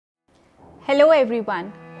Hello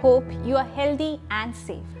everyone, hope you are healthy and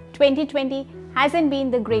safe. 2020 hasn't been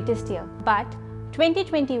the greatest year, but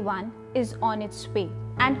 2021 is on its way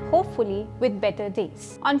and hopefully with better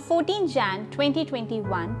days. On 14 Jan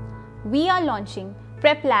 2021, we are launching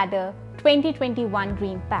PrepLadder 2021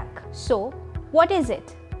 Dream Pack. So, what is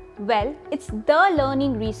it? Well, it's the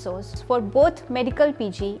learning resource for both medical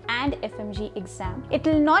PG and FMGE exam. It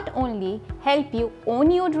will not only help you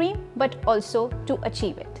own your dream but also to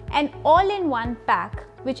achieve it. An all-in-one pack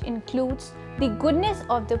which includes the goodness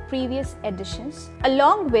of the previous editions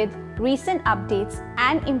along with recent updates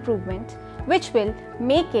and improvement which will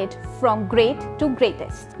make it from great to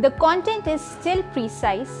greatest. The content is still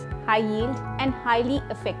precise, high yield and highly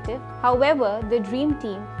effective. However, the Dream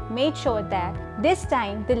team made sure that this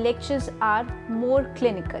time the lectures are more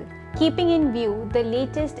clinical, keeping in view the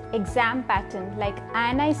latest exam pattern like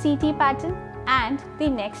INI-CET pattern and the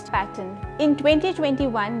next pattern. In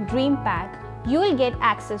 2021 Dream Pack, you will get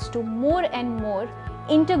access to more and more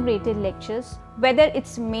integrated lectures, whether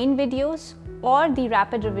it's main videos or the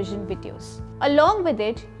rapid revision videos. Along with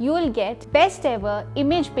it, you will get best ever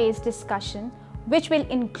image-based discussion which will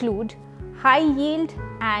include high yield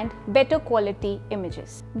and better quality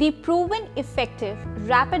images. The proven effective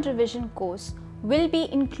rapid revision course will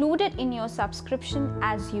be included in your subscription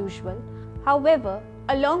as usual. However,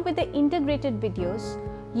 along with the integrated videos,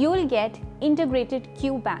 you will get integrated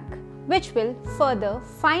QBank, which will further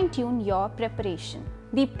fine-tune your preparation.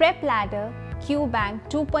 The PrepLadder QBank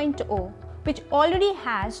 2.0, which already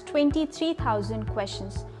has 23,000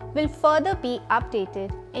 questions, will further be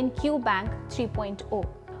updated in QBank 3.0.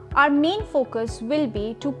 Our main focus will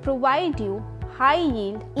be to provide you high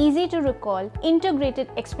yield, easy to recall, integrated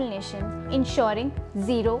explanation, ensuring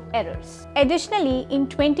zero errors. Additionally, in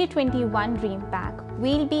 2021 Dream Pack,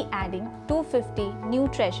 we'll be adding 250 new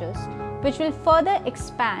treasures which will further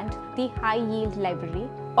expand the high yield library.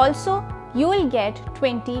 Also, you will get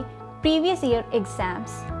 20 previous year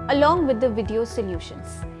exams along with the video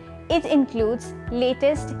solutions. It includes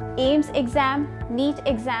latest AIIMS exam, NEET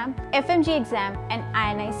exam, FMGE exam and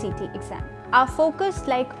INI-CET exam. Our focus,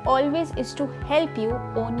 like always, is to help you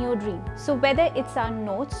own your dream. So whether it's our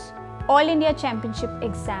notes, All India Championship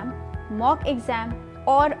exam, mock exam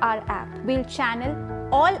or our app, we'll channel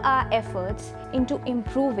all our efforts into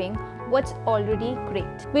improving what's already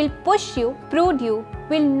great. We'll push you, prod you,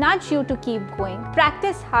 we'll nudge you to keep going,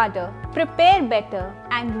 practice harder, prepare better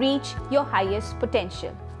and reach your highest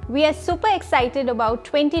potential. We are super excited about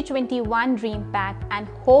 2021 Dream Pack and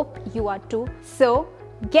hope you are too. So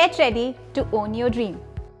get ready to own your dream.